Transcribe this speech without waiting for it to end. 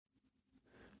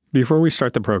Before we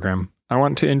start the program, I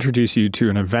want to introduce you to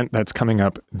an event that's coming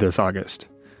up this August.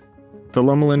 The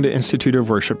Loma Linda Institute of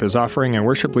Worship is offering a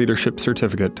worship leadership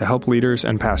certificate to help leaders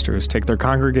and pastors take their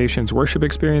congregation's worship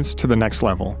experience to the next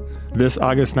level. This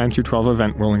August 9 through 12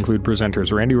 event will include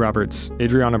presenters Randy Roberts,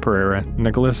 Adriana Pereira,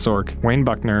 Nicholas Zork, Wayne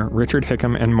Buckner, Richard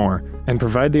Hickam, and more, and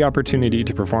provide the opportunity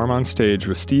to perform on stage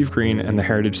with Steve Green and the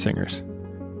Heritage Singers.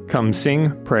 Come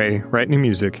sing, pray, write new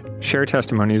music, share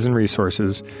testimonies and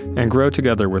resources, and grow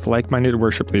together with like-minded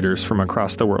worship leaders from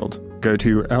across the world. Go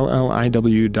to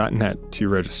lliw.net to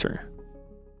register.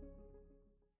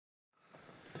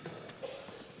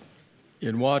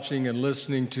 In watching and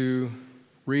listening to,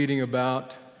 reading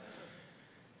about,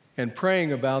 and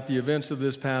praying about the events of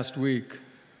this past week,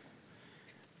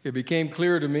 it became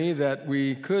clear to me that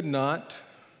we could not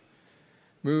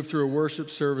move through a worship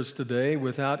service today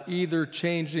without either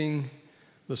changing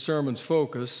the sermon's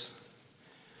focus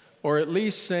or at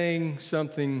least saying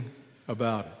something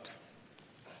about it.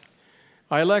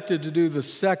 I elected to do the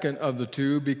second of the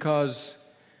two because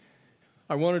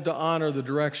I wanted to honor the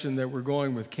direction that we're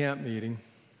going with camp meeting.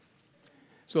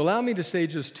 So allow me to say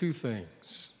just two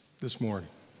things this morning.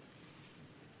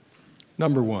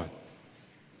 Number one,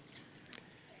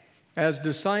 as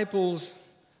disciples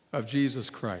of Jesus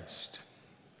Christ,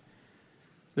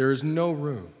 there is no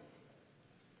room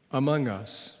among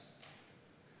us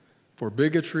for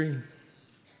bigotry,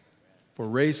 for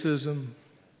racism,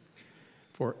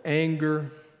 for anger,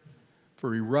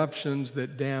 for eruptions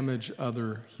that damage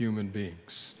other human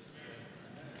beings.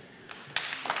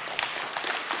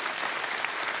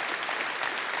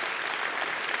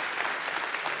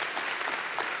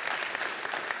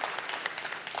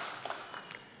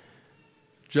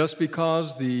 Just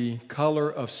because the color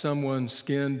of someone's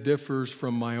skin differs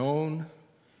from my own,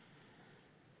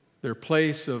 their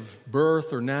place of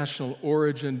birth or national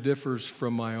origin differs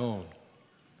from my own,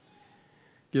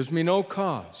 gives me no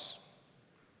cause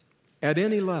at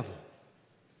any level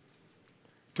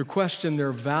to question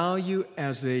their value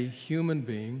as a human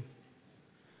being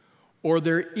or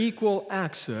their equal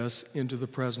access into the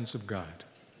presence of God.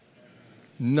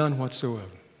 None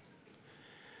whatsoever.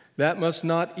 That must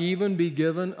not even be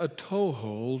given a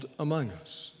toehold among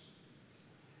us.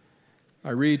 I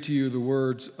read to you the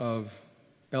words of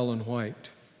Ellen White,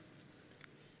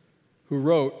 who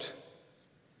wrote,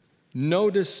 "No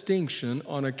distinction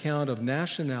on account of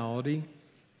nationality,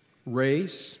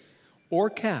 race, or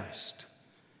caste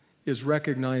is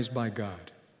recognized by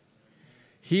God.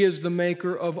 He is the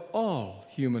maker of all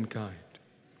humankind.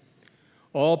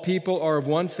 All people are of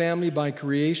one family by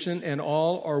creation, and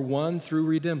all are one through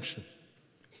redemption.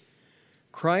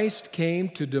 Christ came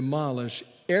to demolish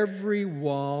every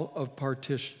wall of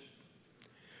partition,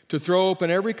 to throw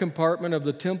open every compartment of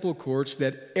the temple courts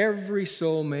that every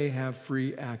soul may have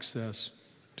free access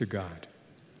to God.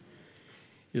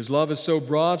 His love is so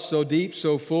broad, so deep,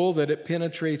 so full that it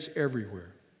penetrates everywhere.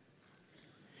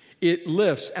 It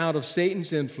lifts out of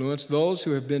Satan's influence those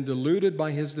who have been deluded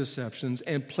by his deceptions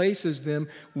and places them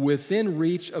within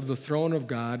reach of the throne of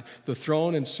God, the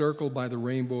throne encircled by the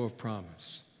rainbow of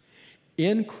promise.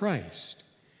 In Christ,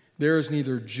 there is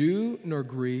neither Jew nor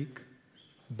Greek,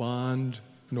 bond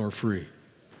nor free."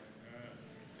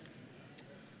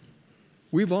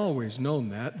 We've always known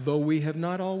that, though we have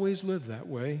not always lived that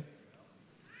way.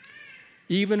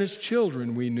 Even as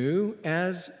children we knew,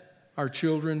 as our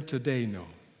children today know.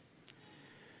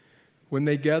 When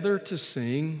they gather to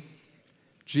sing,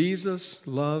 "Jesus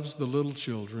loves the little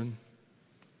children,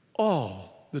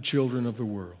 all the children of the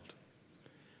world.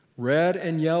 Red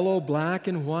and yellow, black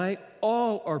and white,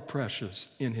 all are precious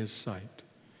in his sight.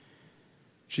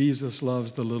 Jesus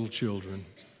loves the little children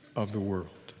of the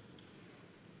world."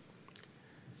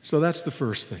 So that's the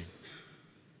first thing.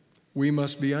 We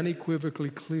must be unequivocally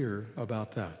clear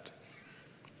about that.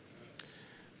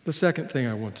 The second thing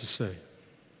I want to say,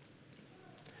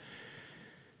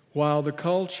 while the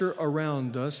culture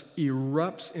around us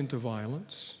erupts into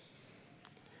violence,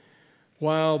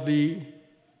 while the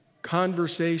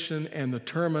conversation and the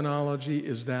terminology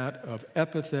is that of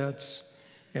epithets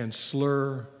and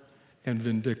slur and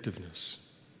vindictiveness,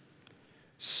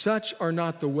 such are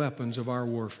not the weapons of our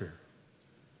warfare.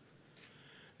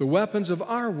 The weapons of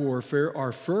our warfare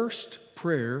are first,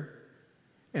 prayer,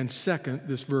 and second,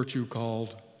 this virtue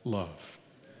called love.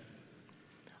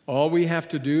 All we have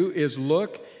to do is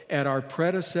look at our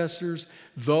predecessors,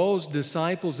 those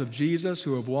disciples of Jesus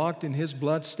who have walked in his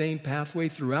blood-stained pathway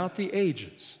throughout the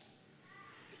ages,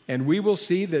 and we will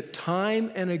see that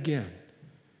time and again,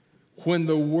 when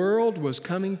the world was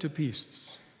coming to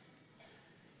pieces,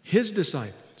 his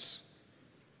disciples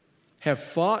have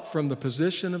fought from the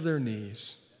position of their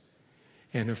knees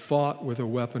and have fought with a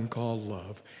weapon called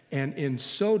love. And in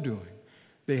so doing,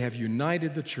 they have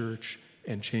united the church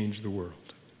and changed the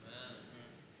world.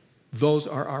 Those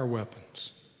are our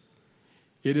weapons.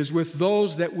 It is with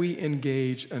those that we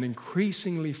engage an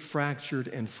increasingly fractured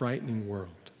and frightening world.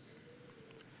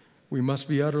 We must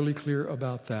be utterly clear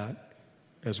about that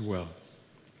as well.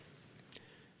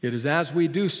 It is as we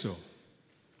do so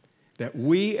that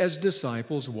we as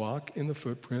disciples walk in the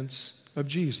footprints of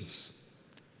Jesus.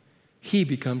 He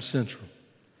becomes central.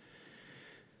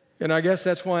 And I guess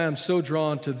that's why I'm so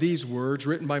drawn to these words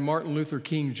written by Martin Luther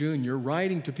King Jr.,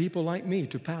 writing to people like me,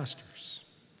 to pastors.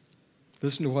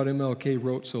 Listen to what MLK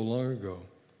wrote so long ago.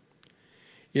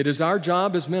 It is our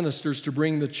job as ministers to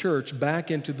bring the church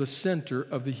back into the center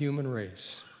of the human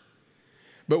race.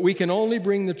 But we can only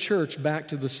bring the church back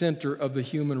to the center of the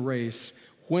human race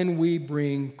when we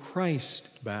bring Christ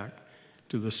back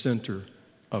to the center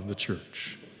of the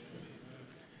church.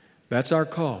 That's our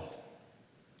call.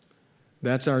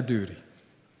 That's our duty.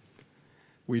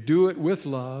 We do it with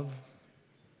love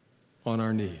on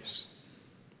our knees.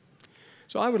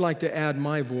 So I would like to add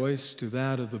my voice to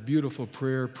that of the beautiful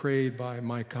prayer prayed by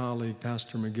my colleague,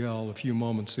 Pastor Miguel, a few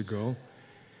moments ago,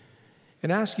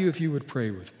 and ask you if you would pray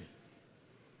with me.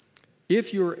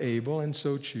 If you're able and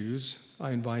so choose,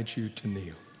 I invite you to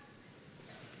kneel.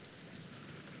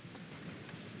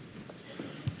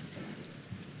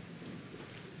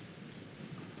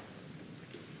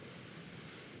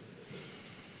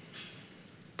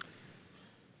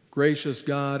 Gracious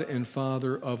God and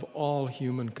Father of all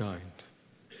humankind,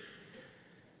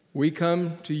 we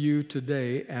come to you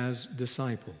today as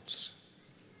disciples.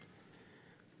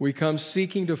 We come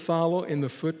seeking to follow in the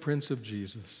footprints of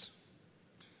Jesus.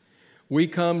 We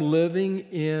come living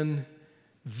in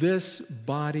this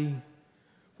body,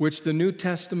 which the New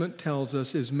Testament tells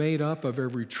us is made up of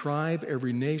every tribe,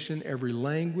 every nation, every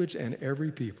language, and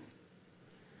every people.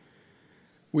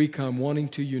 We come wanting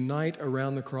to unite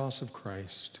around the cross of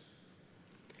Christ.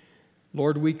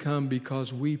 Lord, we come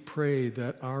because we pray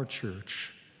that our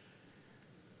church,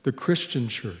 the Christian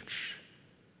church,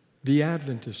 the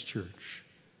Adventist church,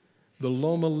 the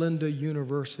Loma Linda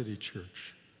University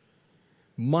Church,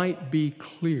 might be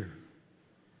clear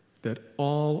that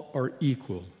all are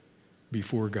equal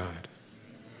before God.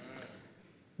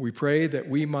 We pray that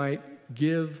we might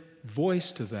give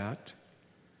voice to that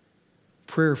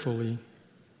prayerfully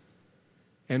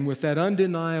and with that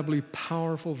undeniably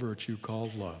powerful virtue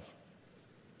called love.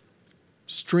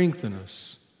 Strengthen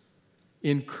us,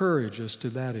 encourage us to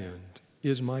that end,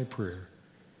 is my prayer.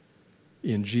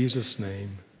 In Jesus'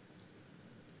 name,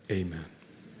 amen.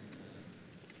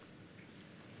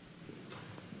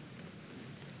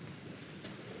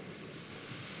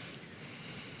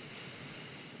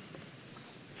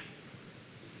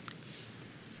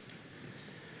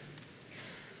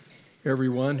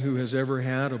 Everyone who has ever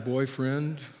had a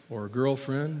boyfriend or a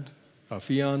girlfriend, a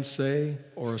fiancé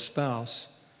or a spouse,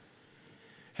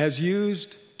 has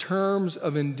used terms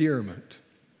of endearment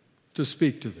to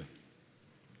speak to them,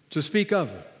 to speak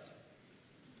of them.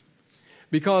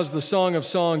 Because the Song of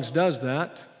Songs does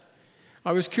that,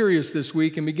 I was curious this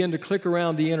week and began to click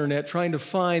around the internet trying to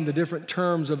find the different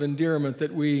terms of endearment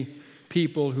that we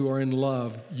people who are in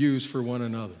love use for one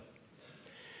another.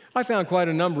 I found quite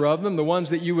a number of them, the ones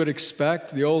that you would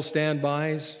expect, the old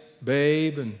standbys,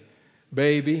 babe and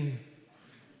baby,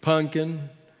 pumpkin,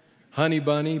 honey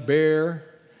bunny, bear.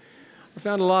 I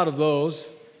found a lot of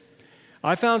those.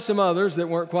 I found some others that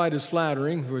weren't quite as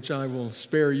flattering, which I will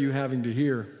spare you having to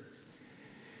hear.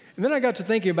 And then I got to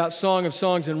thinking about Song of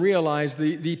Songs and realized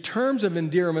the terms of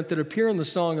endearment that appear in the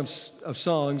Song of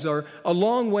Songs are a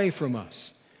long way from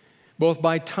us, both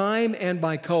by time and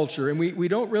by culture, and we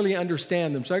don't really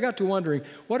understand them. So I got to wondering,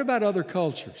 what about other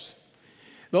cultures?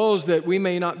 Those that we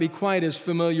may not be quite as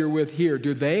familiar with here,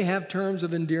 do they have terms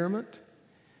of endearment?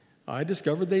 I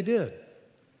discovered they did.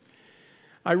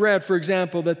 I read, for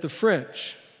example, that the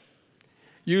French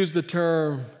use the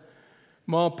term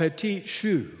mon petit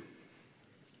chou,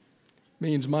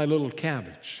 means my little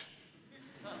cabbage.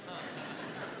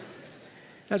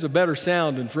 Has a better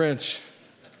sound in French.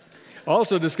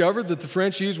 Also discovered that the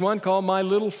French use one called my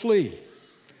little flea.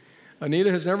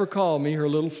 Anita has never called me her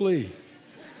little flea.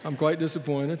 I'm quite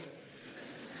disappointed.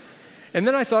 And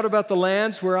then I thought about the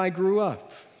lands where I grew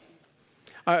up.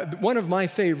 One of my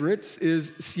favorites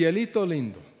is cielito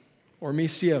lindo, or mi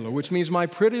cielo, which means my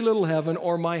pretty little heaven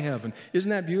or my heaven. Isn't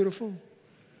that beautiful?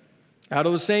 Out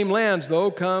of the same lands,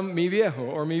 though, come mi viejo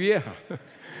or mi vieja,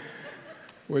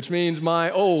 which means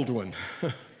my old one.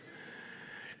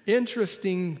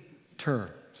 Interesting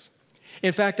terms.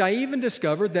 In fact, I even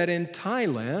discovered that in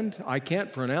Thailand, I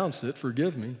can't pronounce it,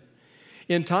 forgive me,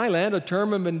 In Thailand, a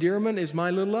term of endearment is my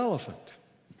little elephant.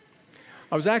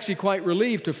 I was actually quite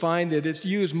relieved to find that it's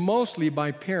used mostly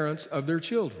by parents of their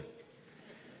children.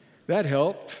 That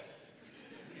helped.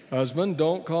 Husband,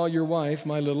 don't call your wife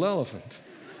my little elephant.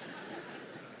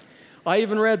 I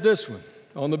even read this one.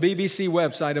 On the BBC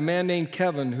website, a man named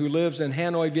Kevin, who lives in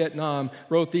Hanoi, Vietnam,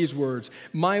 wrote these words.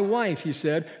 My wife, he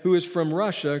said, who is from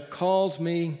Russia, calls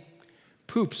me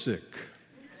poopsick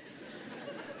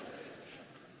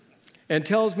and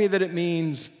tells me that it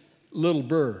means little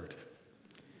bird.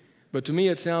 But to me,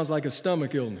 it sounds like a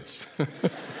stomach illness.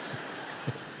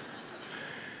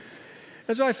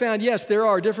 And so I found, yes, there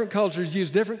are different cultures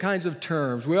use different kinds of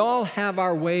terms. We all have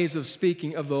our ways of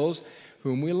speaking of those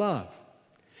whom we love.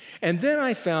 And then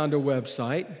I found a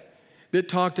website that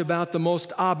talked about the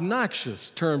most obnoxious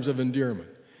terms of endearment.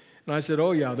 And I said,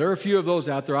 oh yeah, there are a few of those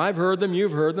out there. I've heard them,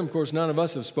 you've heard them. Of course, none of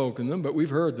us have spoken them, but we've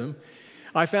heard them.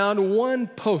 I found one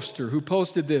poster who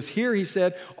posted this. Here, he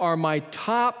said, are my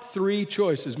top 3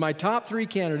 choices, my top 3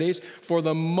 candidates for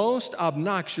the most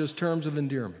obnoxious terms of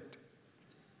endearment.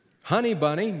 Honey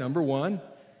bunny, number 1.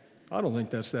 I don't think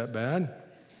that's that bad.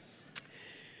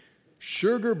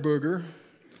 Sugar booger.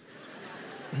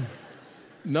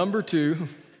 Number 2,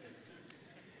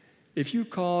 if you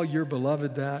call your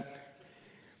beloved that,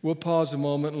 we'll pause a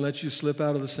moment and let you slip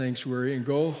out of the sanctuary and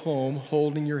go home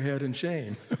holding your head in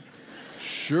shame.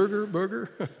 Sugar booger.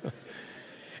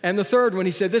 And the third one,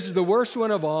 he said, this is the worst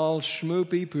one of all,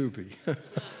 schmoopy poopy.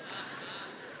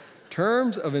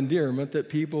 Terms of endearment that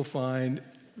people find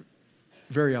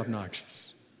very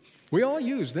obnoxious. We all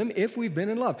use them if we've been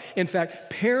in love. In fact,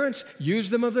 parents use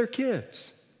them of their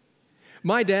kids.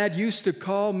 My dad used to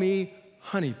call me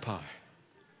honey pie.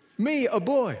 Me, a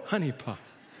boy, honey pie.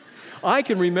 I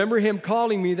can remember him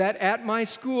calling me that at my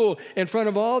school in front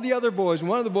of all the other boys. And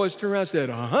one of the boys turned around and said,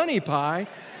 honey pie.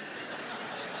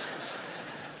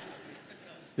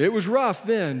 It was rough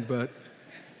then, but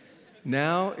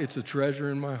now it's a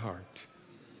treasure in my heart.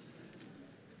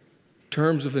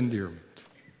 Terms of endearment.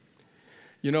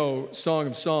 You know, Song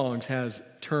of Songs has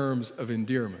terms of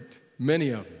endearment, many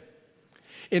of them.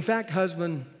 In fact,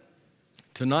 husband,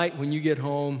 tonight when you get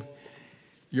home,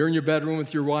 you're in your bedroom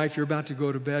with your wife, you're about to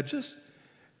go to bed, just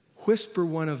whisper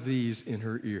one of these in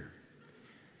her ear.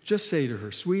 Just say to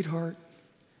her, sweetheart,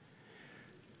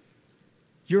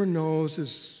 your nose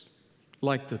is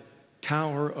like the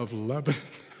Tower of Lebanon.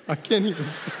 I can't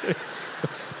even say it.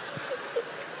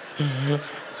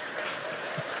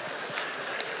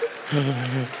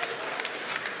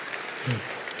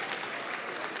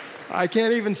 I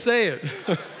can't even say it.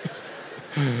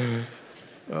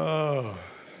 Oh.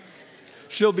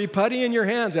 She'll be putty in your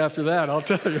hands after that, I'll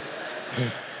tell you.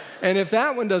 And if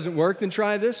that one doesn't work, then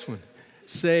try this one.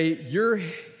 Say, your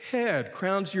head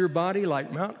crowns your body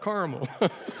like Mount Carmel.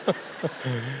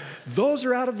 Those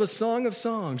are out of the Song of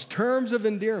Songs, terms of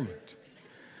endearment.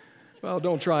 Well,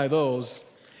 don't try those.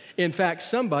 In fact,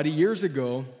 somebody years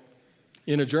ago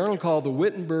in a journal called the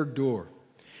Wittenberg Door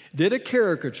did a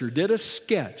caricature, did a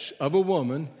sketch of a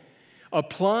woman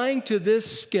applying to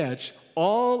this sketch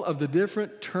all of the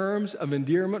different terms of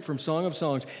endearment from Song of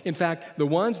Songs. In fact, the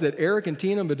ones that Eric and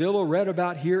Tina Badillo read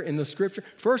about here in the scripture,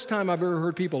 first time I've ever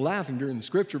heard people laughing during the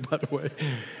scripture, by the way.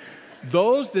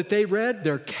 Those that they read,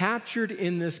 they're captured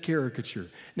in this caricature.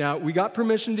 Now, we got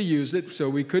permission to use it, so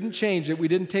we couldn't change it. We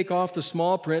didn't take off the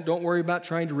small print. Don't worry about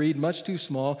trying to read much too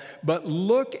small. But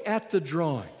look at the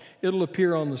drawing. It'll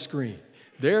appear on the screen.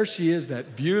 There she is,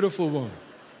 that beautiful woman.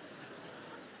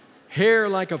 Hair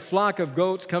like a flock of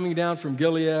goats coming down from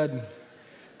Gilead.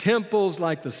 Temples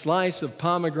like the slice of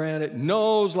pomegranate.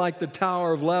 Nose like the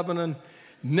Tower of Lebanon.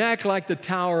 Neck like the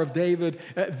Tower of David.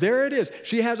 There it is.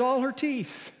 She has all her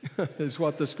teeth, is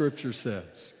what the scripture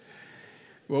says.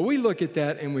 Well, we look at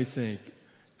that and we think,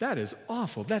 that is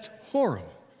awful. That's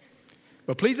horrible.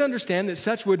 But please understand that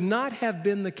such would not have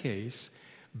been the case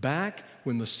back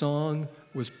when the song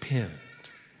was penned.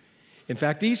 In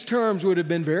fact, these terms would have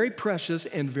been very precious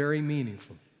and very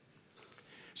meaningful.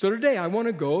 So today I want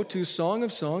to go to Song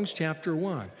of Songs chapter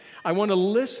 1. I want to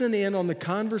listen in on the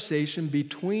conversation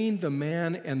between the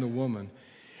man and the woman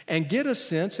and get a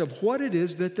sense of what it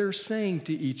is that they're saying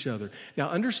to each other. Now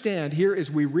understand here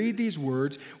as we read these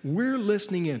words, we're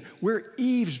listening in. We're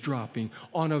eavesdropping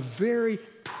on a very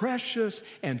precious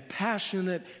and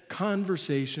passionate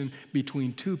conversation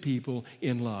between two people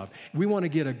in love. We want to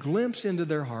get a glimpse into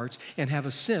their hearts and have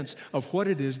a sense of what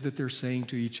it is that they're saying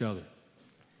to each other.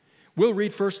 We'll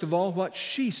read first of all what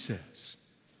she says.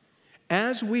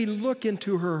 As we look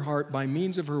into her heart by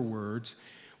means of her words,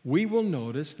 we will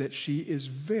notice that she is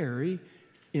very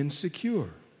insecure.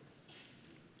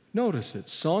 Notice it,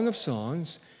 Song of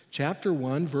Songs, chapter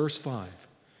 1, verse 5.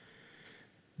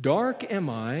 Dark am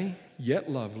I, yet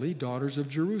lovely, daughters of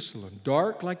Jerusalem,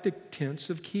 dark like the tents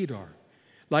of Kedar,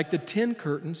 like the 10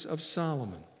 curtains of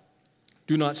Solomon.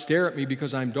 Do not stare at me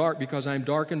because I'm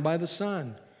darkened by the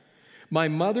sun. My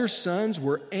mother's sons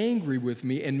were angry with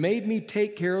me and made me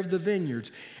take care of the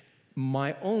vineyards.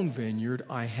 My own vineyard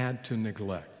I had to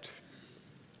neglect.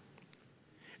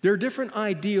 There are different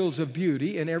ideals of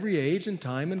beauty in every age and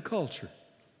time and culture.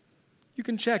 You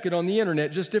can check it on the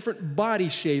internet. Just different body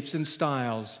shapes and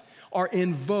styles are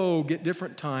in vogue at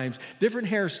different times, different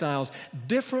hairstyles,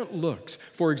 different looks.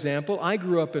 For example, I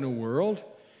grew up in a world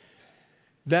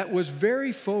that was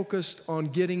very focused on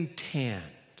getting tanned.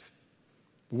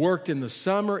 Worked in the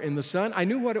summer, in the sun. I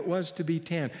knew what it was to be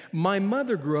tan. My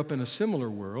mother grew up in a similar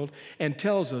world and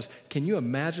tells us, can you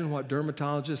imagine what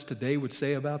dermatologists today would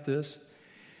say about this?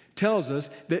 Tells us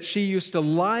that she used to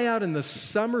lie out in the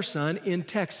summer sun in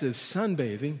Texas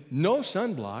sunbathing, no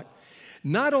sunblock.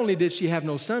 Not only did she have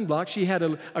no sunblock, she had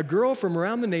a girl from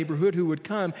around the neighborhood who would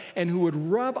come and who would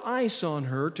rub ice on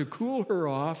her to cool her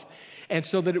off, and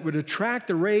so that it would attract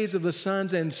the rays of the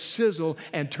sun and sizzle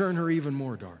and turn her even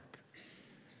more dark.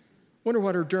 Wonder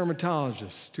what her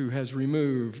dermatologist, who has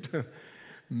removed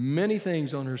many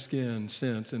things on her skin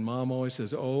since, and Mom always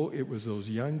says, oh, it was those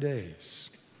young days.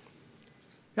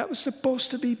 That was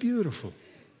supposed to be beautiful.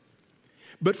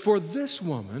 But for this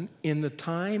woman, in the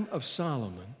time of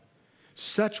Solomon,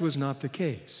 such was not the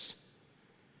case.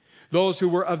 Those who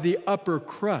were of the upper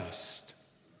crust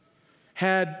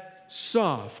had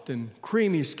soft and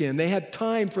creamy skin. They had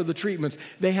time for the treatments.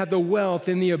 They had the wealth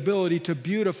and the ability to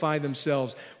beautify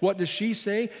themselves. What does she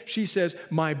say? She says,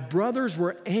 my brothers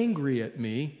were angry at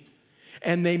me,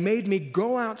 and they made me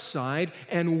go outside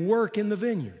and work in the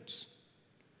vineyards.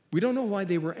 We don't know why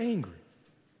they were angry.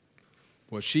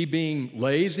 Was she being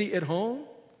lazy at home?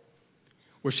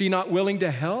 Was she not willing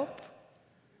to help?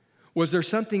 Was there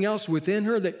something else within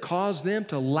her that caused them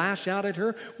to lash out at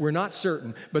her? We're not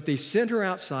certain, but they sent her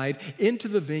outside into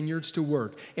the vineyards to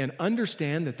work, and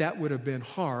understand that that would have been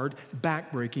hard,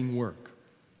 backbreaking work.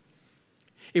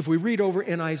 If we read over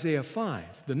in Isaiah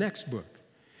 5, the next book,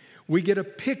 we get a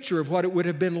picture of what it would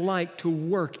have been like to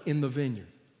work in the vineyard.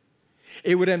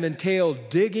 It would have entailed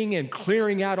digging and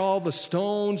clearing out all the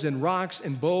stones and rocks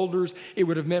and boulders. It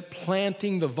would have meant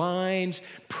planting the vines,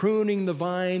 pruning the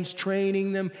vines,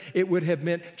 training them. It would have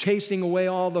meant chasing away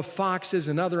all the foxes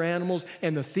and other animals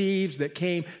and the thieves that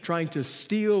came trying to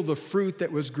steal the fruit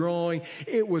that was growing.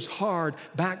 It was hard,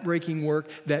 backbreaking work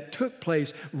that took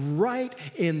place right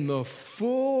in the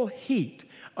full heat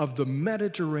of the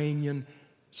Mediterranean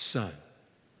sun.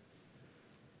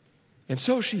 And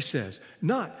so she says,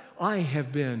 not, I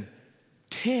have been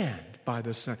tanned by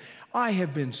the sun. I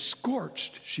have been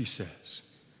scorched, she says,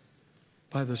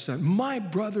 by the sun. My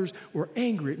brothers were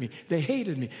angry at me. They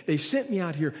hated me. They sent me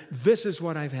out here. This is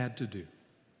what I've had to do.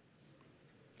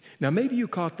 Now, maybe you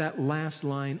caught that last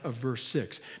line of verse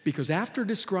 6, because after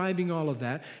describing all of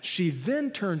that, she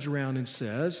then turns around and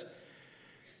says,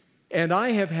 and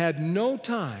I have had no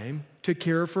time to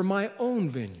care for my own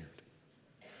vineyard.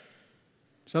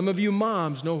 Some of you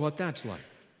moms know what that's like.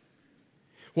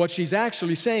 What she's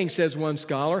actually saying, says one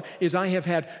scholar, is I have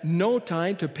had no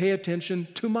time to pay attention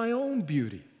to my own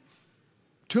beauty,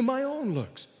 to my own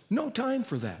looks. No time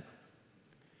for that.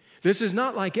 This is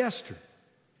not like Esther,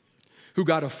 who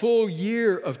got a full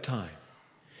year of time.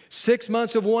 6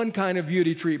 months of one kind of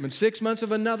beauty treatment, 6 months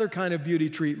of another kind of beauty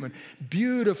treatment,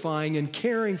 beautifying and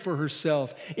caring for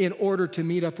herself in order to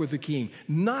meet up with the king.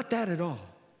 Not that at all.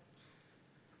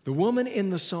 The woman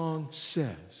in the song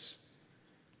says,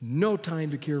 no time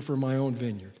to care for my own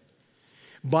vineyard.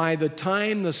 By the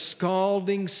time the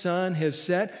scalding sun has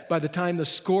set, by the time the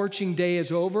scorching day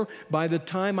is over, by the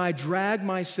time I drag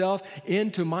myself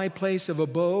into my place of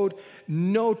abode,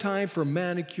 no time for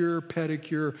manicure,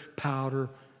 pedicure, powder,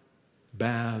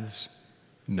 baths,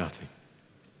 nothing.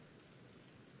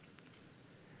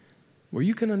 Well,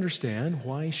 you can understand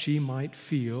why she might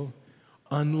feel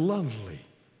unlovely,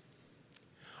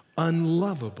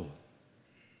 unlovable.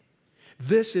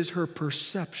 This is her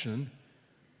perception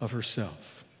of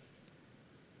herself.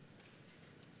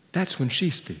 That's when she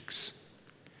speaks.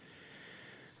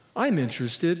 I'm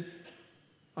interested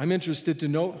to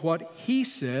note what he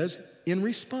says in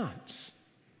response.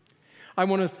 I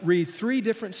want to read 3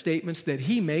 different statements that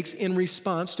he makes in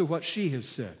response to what she has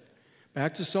said.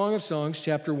 Back to Song of Songs,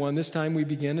 chapter 1. This time we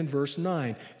begin in verse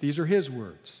 9. These are his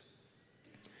words.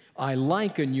 I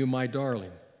liken you, my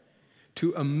darling,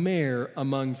 to a mare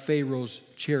among Pharaoh's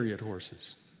chariot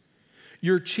horses.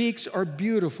 Your cheeks are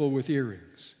beautiful with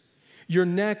earrings, your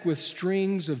neck with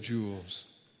strings of jewels.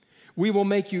 We will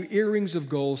make you earrings of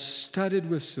gold studded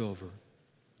with silver.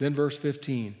 Then verse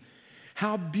 15.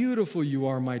 How beautiful you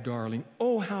are, my darling.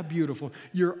 Oh, how beautiful.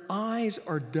 Your eyes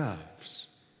are doves.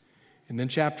 And then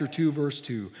chapter 2, verse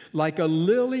 2. Like a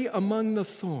lily among the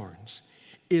thorns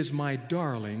is my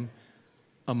darling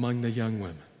among the young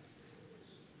women.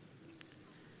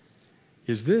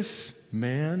 Is this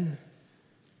man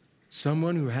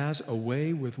someone who has a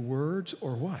way with words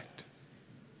or what?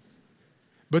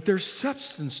 But there's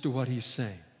substance to what he's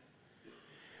saying.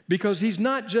 Because he's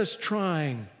not just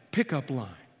trying pickup lines.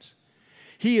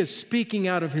 He is speaking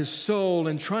out of his soul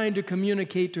and trying to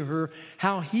communicate to her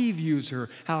how he views her,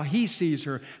 how he sees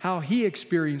her, how he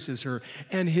experiences her,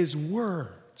 and his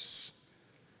words.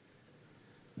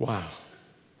 Wow.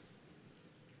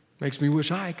 Makes me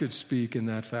wish I could speak in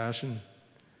that fashion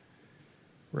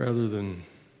rather than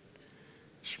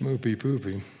schmoopy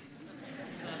poopy.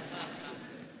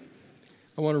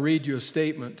 I want to read you a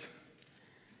statement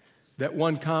that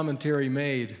one commentary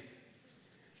made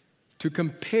to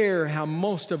compare how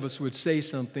most of us would say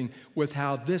something with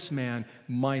how this man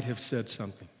might have said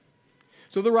something.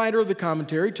 So the writer of the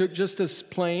commentary took just a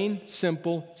plain,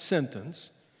 simple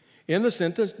sentence, in the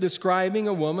sentence describing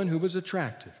a woman who was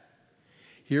attractive.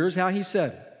 Here's how he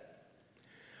said it.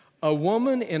 A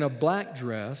woman in a black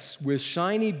dress with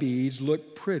shiny beads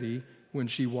looked pretty when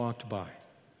she walked by.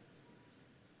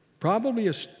 Probably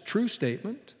a true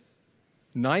statement,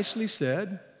 nicely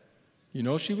said. You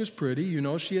know she was pretty. You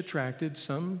know she attracted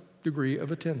some degree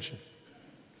of attention.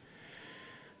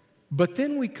 But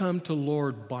then we come to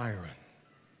Lord Byron,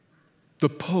 the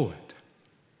poet,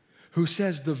 who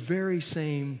says the very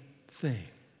same thing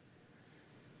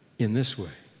in this way.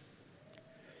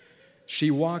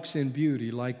 She walks in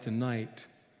beauty like the night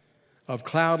of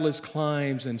cloudless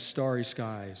climes and starry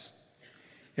skies.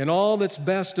 And all that's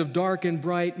best of dark and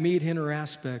bright meet in her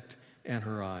aspect and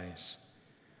her eyes.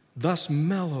 Thus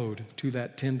mellowed to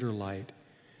that tender light,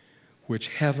 which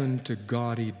heaven to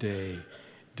gaudy day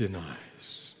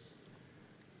denies.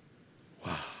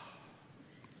 Wow.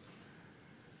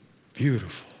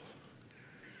 Beautiful.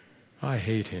 I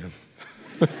hate him.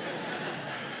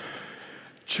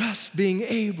 Just being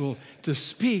able to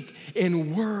speak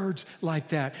in words like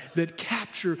that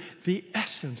capture the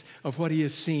essence of what he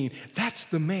has seen. That's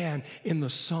the man in the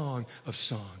Song of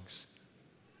Songs.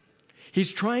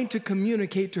 He's trying to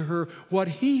communicate to her what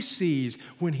he sees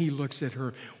when he looks at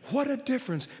her. What a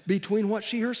difference between what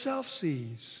she herself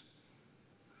sees.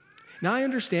 Now, I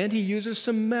understand he uses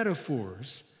some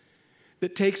metaphors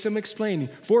that take some explaining.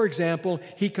 For example,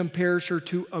 he compares her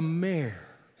to a mare.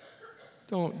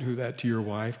 Don't do that to your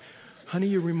wife. Honey,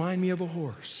 you remind me of a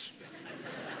horse.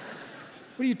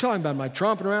 What are you talking about? Am I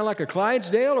tromping around like a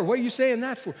Clydesdale, or what are you saying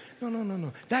that for?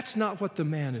 No. That's not what the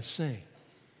man is saying.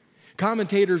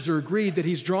 Commentators are agreed that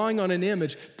he's drawing on an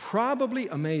image, probably,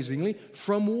 amazingly,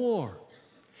 from war.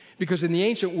 Because in the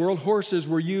ancient world, horses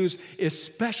were used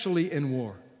especially in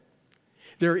war.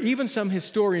 There are even some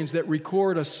historians that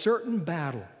record a certain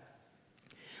battle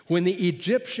when the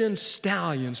Egyptian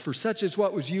stallions, for such as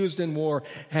what was used in war,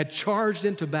 had charged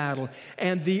into battle,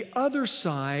 and the other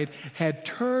side had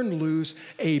turned loose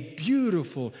a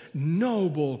beautiful,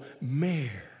 noble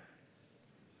mare.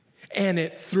 And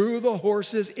it threw the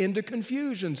horses into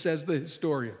confusion, says the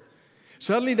historian.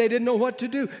 Suddenly they didn't know what to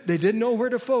do. They didn't know where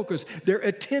to focus. Their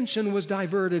attention was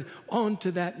diverted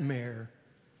onto that mare.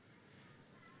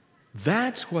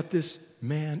 That's what this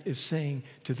man is saying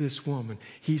to this woman.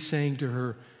 He's saying to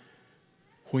her,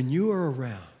 when you are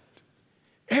around,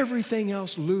 everything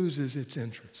else loses its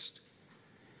interest.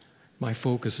 My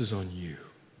focus is on you.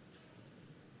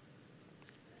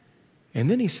 And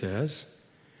then he says,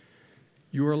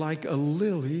 you are like a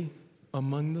lily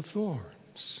among the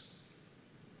thorns.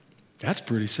 That's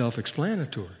pretty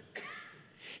self-explanatory.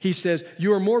 He says,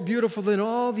 you are more beautiful than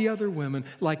all the other women,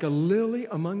 like a lily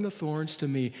among the thorns to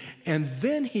me. And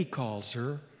then he calls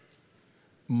her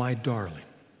my darling.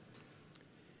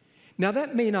 Now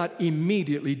that may not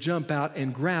immediately jump out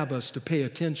and grab us to pay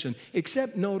attention,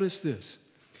 except notice this.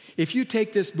 If you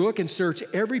take this book and search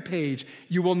every page,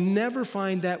 you will never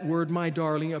find that word, my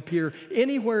darling, appear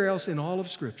anywhere else in all of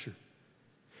Scripture.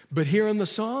 But here in the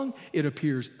song, it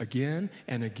appears again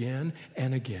and again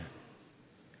and again.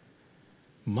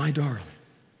 My darling.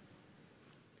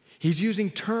 He's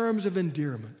using terms of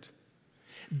endearment,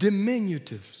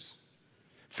 diminutives,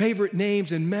 favorite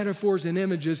names and metaphors and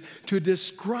images to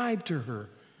describe to her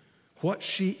what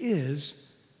she is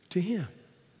to him.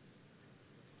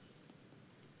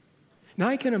 Now,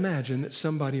 I can imagine that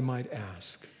somebody might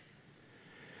ask,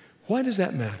 why does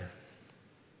that matter?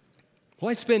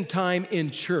 Why spend time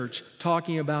in church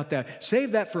talking about that?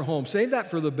 Save that for home. Save that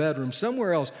for the bedroom,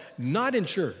 somewhere else, not in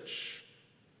church.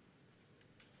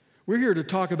 We're here to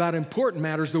talk about important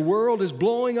matters. The world is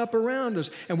blowing up around us,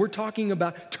 and we're talking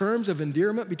about terms of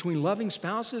endearment between loving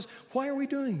spouses. Why are we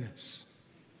doing this?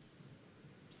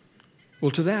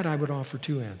 Well, to that I would offer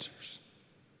two answers.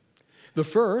 The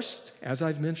first, as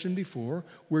I've mentioned before,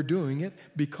 we're doing it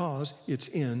because it's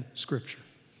in Scripture.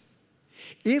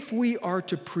 If we are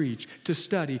to preach, to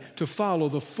study, to follow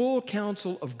the full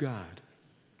counsel of God,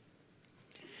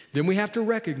 then we have to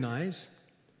recognize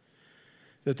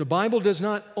that the Bible does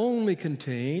not only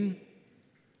contain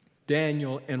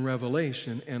Daniel and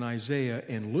Revelation and Isaiah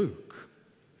and Luke.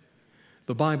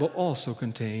 The Bible also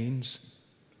contains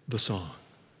the song.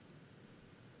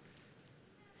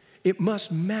 It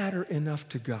must matter enough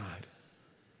to God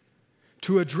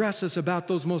to address us about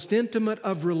those most intimate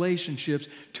of relationships,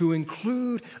 to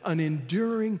include an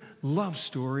enduring love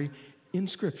story in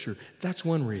Scripture. That's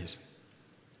one reason.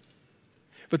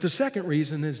 But the second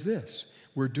reason is this.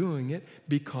 We're doing it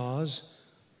because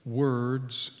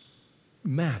words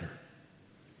matter.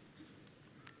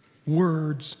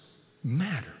 Words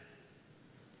matter.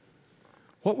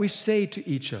 What we say to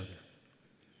each other,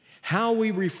 how we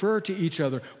refer to each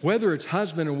other, whether it's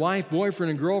husband and wife,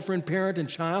 boyfriend and girlfriend, parent and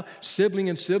child, sibling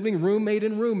and sibling, roommate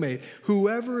and roommate,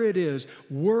 whoever it is,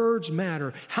 words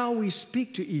matter. How we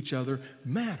speak to each other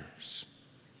matters.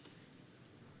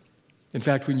 In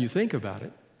fact, when you think about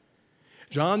it,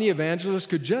 John the Evangelist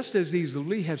could just as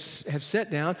easily have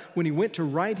sat down when he went to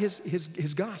write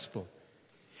his gospel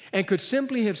and could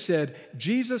simply have said,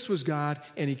 Jesus was God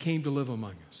and he came to live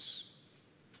among us.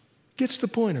 Gets the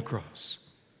point across.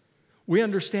 We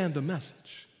understand the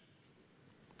message.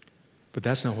 But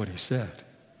that's not what he said.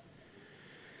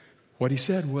 What he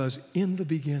said was, in the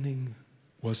beginning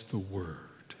was the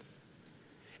Word.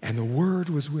 And the Word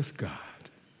was with God.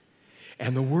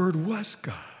 And the Word was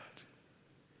God.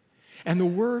 And the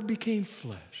Word became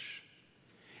flesh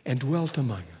and dwelt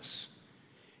among us.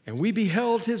 And we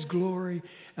beheld His glory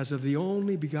as of the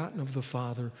only begotten of the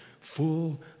Father,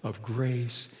 full of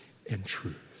grace and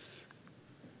truth.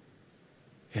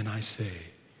 And I say,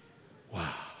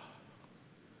 wow,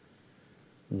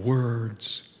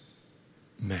 words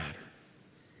matter.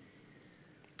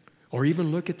 Or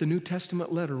even look at the New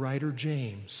Testament letter writer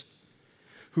James,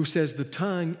 who says the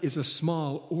tongue is a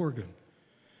small organ,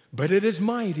 but it is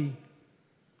mighty.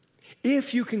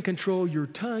 If you can control your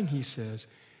tongue, he says,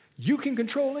 you can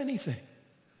control anything.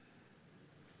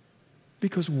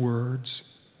 Because words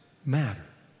matter.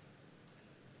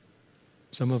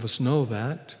 Some of us know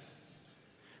that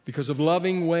because of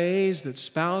loving ways that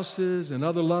spouses and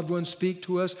other loved ones speak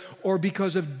to us, or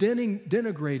because of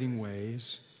denigrating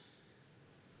ways.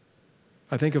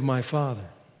 I think of my father.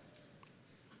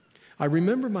 I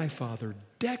remember my father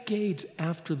decades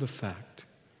after the fact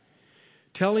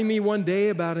telling me one day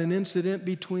about an incident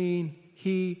between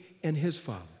he and his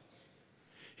father.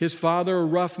 His father, a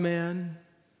rough man,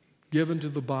 given to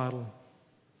the bottle,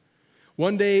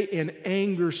 one day in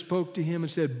anger spoke to him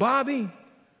and said, Bobby,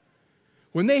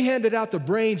 when they handed out the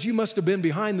brains, you must have been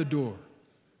behind the door.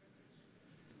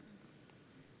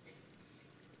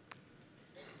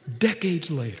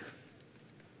 Decades later,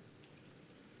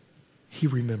 he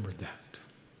remembered that.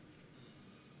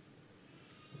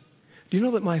 Do you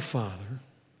know that my father,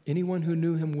 anyone who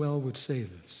knew him well would say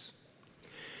this?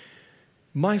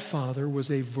 My father was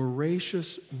a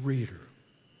voracious reader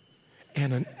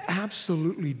and an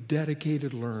absolutely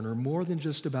dedicated learner, more than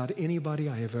just about anybody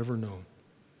I have ever known.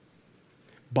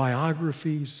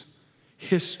 Biographies,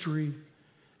 history,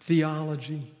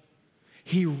 theology.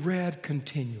 He read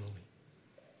continually.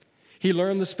 He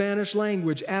learned the Spanish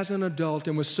language as an adult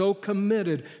and was so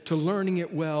committed to learning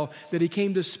it well that he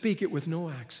came to speak it with no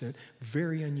accent.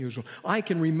 Very unusual. I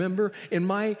can remember in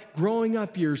my growing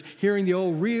up years hearing the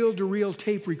old reel-to-reel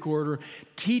tape recorder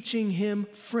teaching him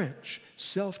French,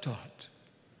 self-taught.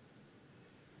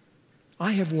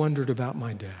 I have wondered about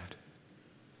my dad.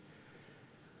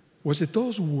 Was it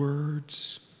those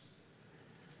words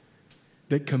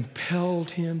that compelled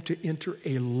him to enter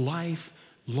a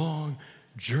lifelong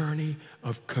journey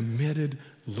of committed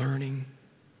learning?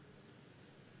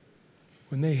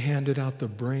 When they handed out the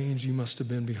brains, you must have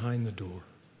been behind the door.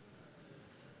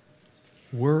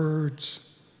 Words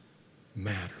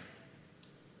matter.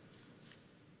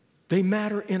 They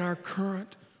matter in our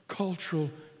current cultural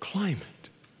climate.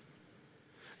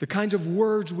 The kinds of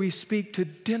words we speak to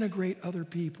denigrate other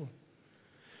people.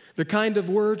 The kind of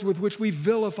words with which we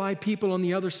vilify people on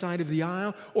the other side of the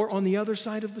aisle or on the other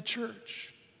side of the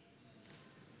church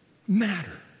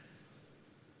matter.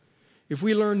 if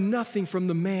we learn nothing from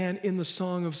the man in the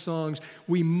Song of Songs,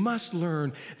 we must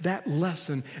learn that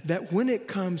lesson that when it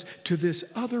comes to this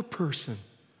other person,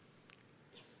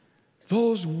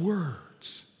 those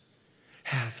words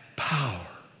have power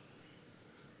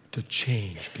to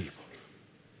change people.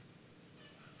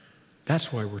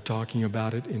 That's why we're talking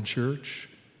about it in church.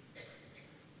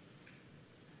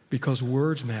 Because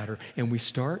words matter, and we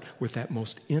start with that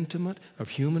most intimate of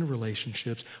human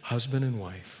relationships, husband and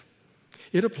wife.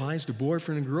 It applies to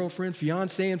boyfriend and girlfriend,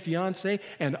 fiancé and fiancée,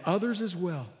 and others as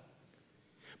well.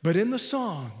 But in the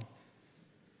song,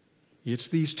 it's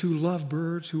these two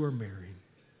lovebirds who are married.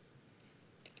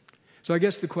 So I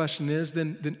guess the question is,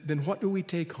 then what do we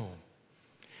take home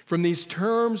from these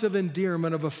terms of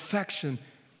endearment, of affection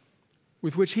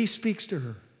with which he speaks to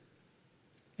her?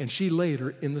 And she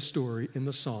later in the story, in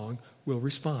the song, will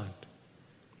respond.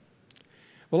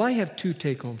 Well, I have two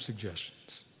take-home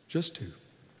suggestions, just two.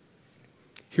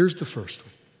 Here's the first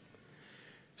one.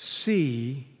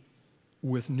 See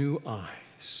with new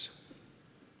eyes.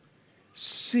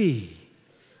 See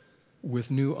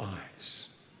with new eyes.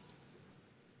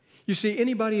 You see,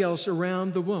 anybody else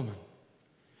around the woman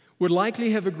would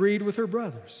likely have agreed with her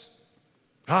brothers.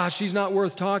 She's not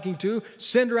worth talking to.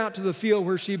 Send her out to the field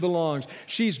where she belongs.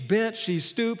 She's bent, she's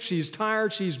stooped, she's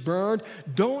tired, she's burned.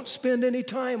 Don't spend any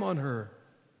time on her.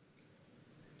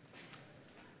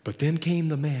 But then came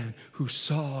the man who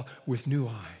saw with new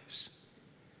eyes.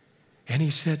 And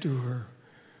he said to her,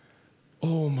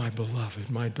 "Oh, my beloved,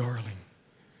 my darling,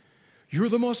 you're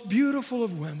the most beautiful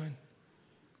of women.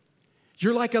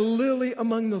 You're like a lily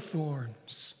among the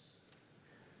thorns.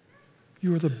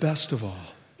 You are the best of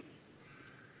all."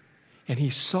 And he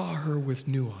saw her with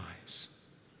new eyes.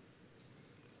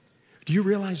 Do you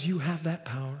realize you have that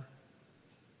power?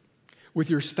 With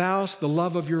your spouse, the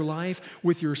love of your life,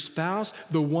 with your spouse,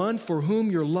 the one for whom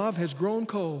your love has grown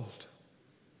cold.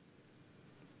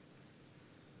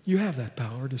 You have that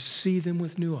power to see them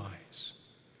with new eyes,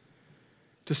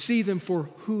 to see them for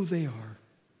who they are.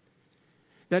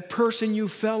 That person you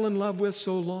fell in love with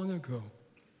so long ago,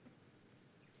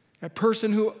 that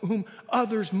person whom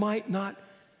others might not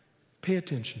pay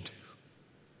attention to.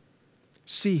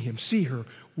 See him, see her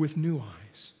with new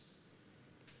eyes.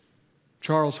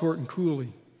 Charles Horton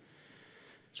Cooley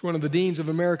is one of the deans of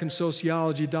American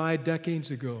sociology, died decades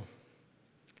ago.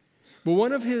 But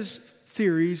one of his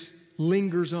theories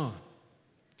lingers on.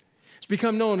 It's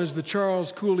become known as the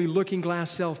Charles Cooley looking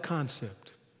glass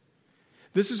self-concept.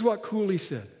 This is what Cooley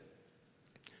said.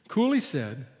 Cooley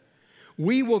said,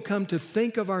 "We will come to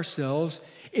think of ourselves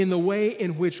in the way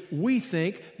in which we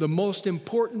think the most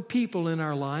important people in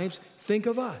our lives think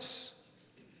of us."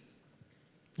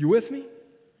 You with me?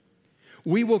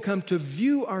 We will come to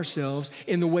view ourselves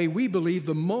in the way we believe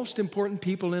the most important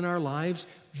people in our lives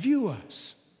view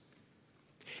us.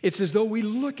 It's as though we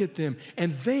look at them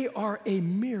and they are a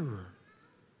mirror.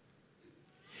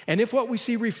 And if what we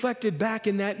see reflected back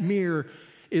in that mirror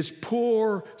is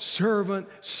poor servant,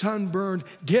 sunburned,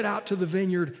 get out to the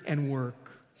vineyard and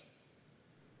work,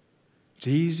 it's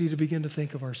easy to begin to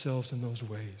think of ourselves in those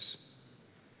ways.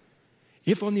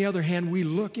 If, on the other hand, we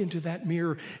look into that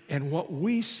mirror and what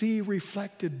we see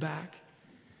reflected back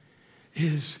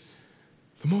is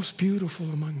the most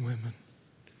beautiful among women,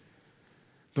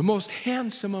 the most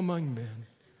handsome among men,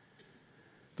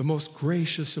 the most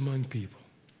gracious among people,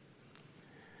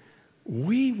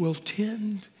 we will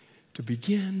tend to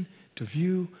begin to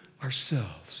view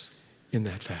ourselves in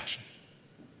that fashion.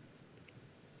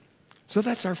 So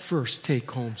that's our first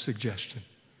take-home suggestion.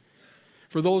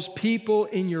 For those people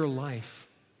in your life,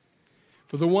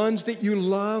 for the ones that you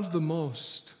love the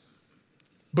most,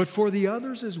 but for the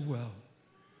others as well,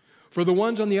 for the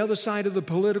ones on the other side of the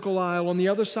political aisle, on the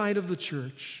other side of the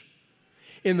church,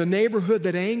 in the neighborhood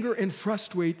that anger and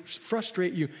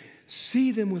frustrate you,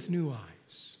 see them with new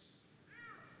eyes.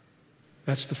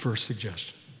 That's the first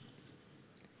suggestion.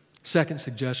 Second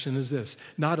suggestion is this: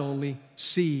 not only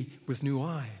see with new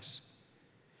eyes,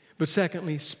 but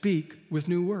secondly, speak with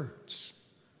new words.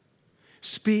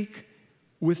 Speak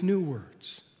with new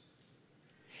words.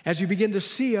 As you begin to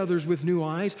see others with new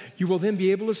eyes, you will then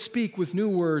be able to speak with new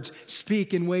words.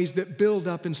 Speak in ways that build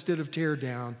up instead of tear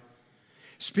down.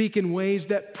 Speak in ways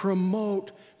that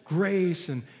promote grace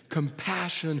and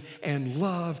compassion and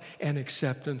love and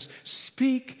acceptance.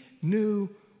 Speak new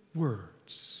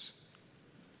words.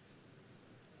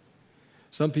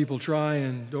 Some people try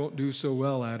and don't do so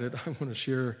well at it. I want to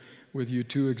share with you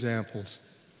two examples.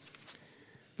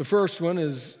 The first one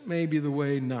is maybe the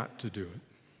way not to do it.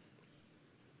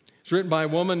 It's written by a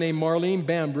woman named Marlene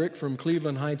Bambrick from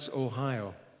Cleveland Heights,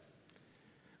 Ohio,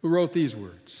 who wrote these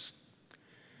words: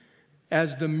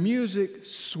 as the music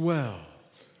swelled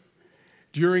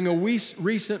during a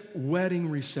recent wedding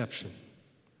reception,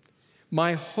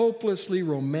 my hopelessly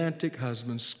romantic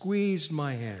husband squeezed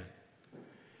my hand,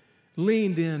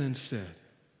 leaned in and said,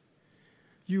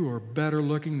 "You are better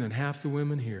looking than half the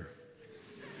women here."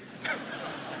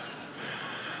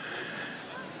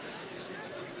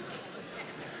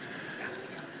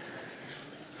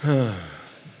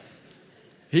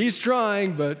 He's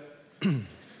trying, but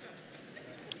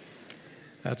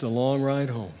that's a long ride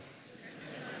home.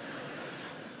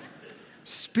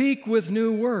 Speak with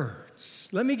new words.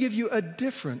 Let me give you a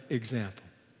different example.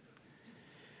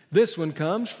 This one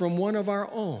comes from one of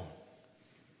our own.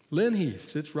 Lynn Heath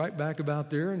sits right back about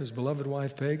there, and his beloved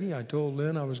wife, Peggy. I told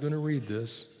Lynn I was going to read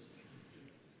this.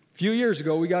 A few years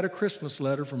ago, we got a Christmas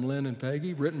letter from Lynn and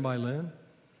Peggy, written by Lynn.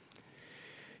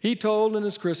 He told in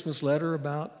his Christmas letter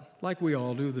about, like we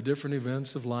all do, the different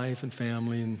events of life and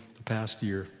family in the past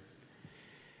year.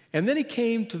 And then he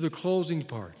came to the closing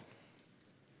part,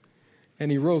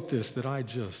 and he wrote this that I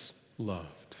just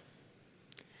loved.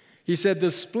 He said,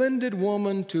 "The splendid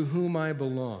woman to whom I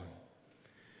belong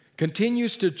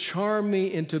continues to charm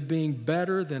me into being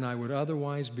better than I would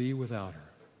otherwise be without her.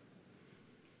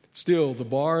 Still, the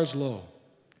bar is low.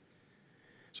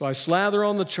 So I slather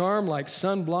on the charm like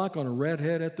sunblock on a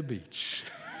redhead at the beach."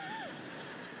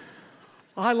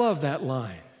 I love that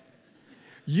line.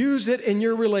 Use it in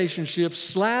your relationship.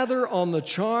 Slather on the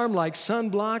charm like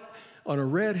sunblock on a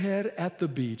redhead at the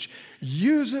beach.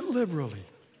 Use it liberally.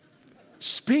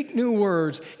 Speak new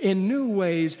words in new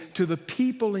ways to the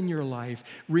people in your life.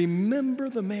 Remember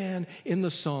the man in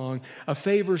the song, a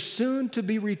favor soon to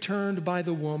be returned by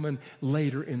the woman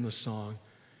later in the song,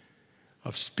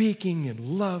 of speaking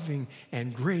and loving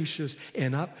and gracious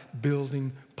and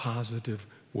upbuilding positive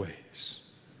ways.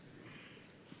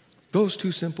 Those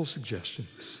two simple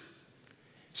suggestions.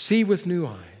 See with new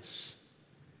eyes.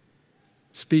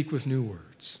 Speak with new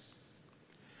words.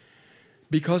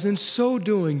 Because in so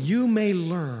doing, you may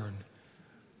learn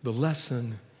the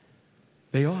lesson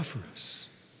they offer us.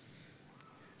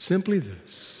 Simply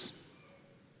this: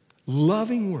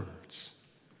 loving words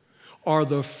are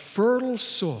the fertile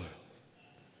soil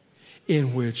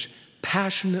in which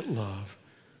passionate love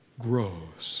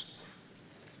grows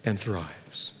and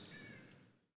thrives.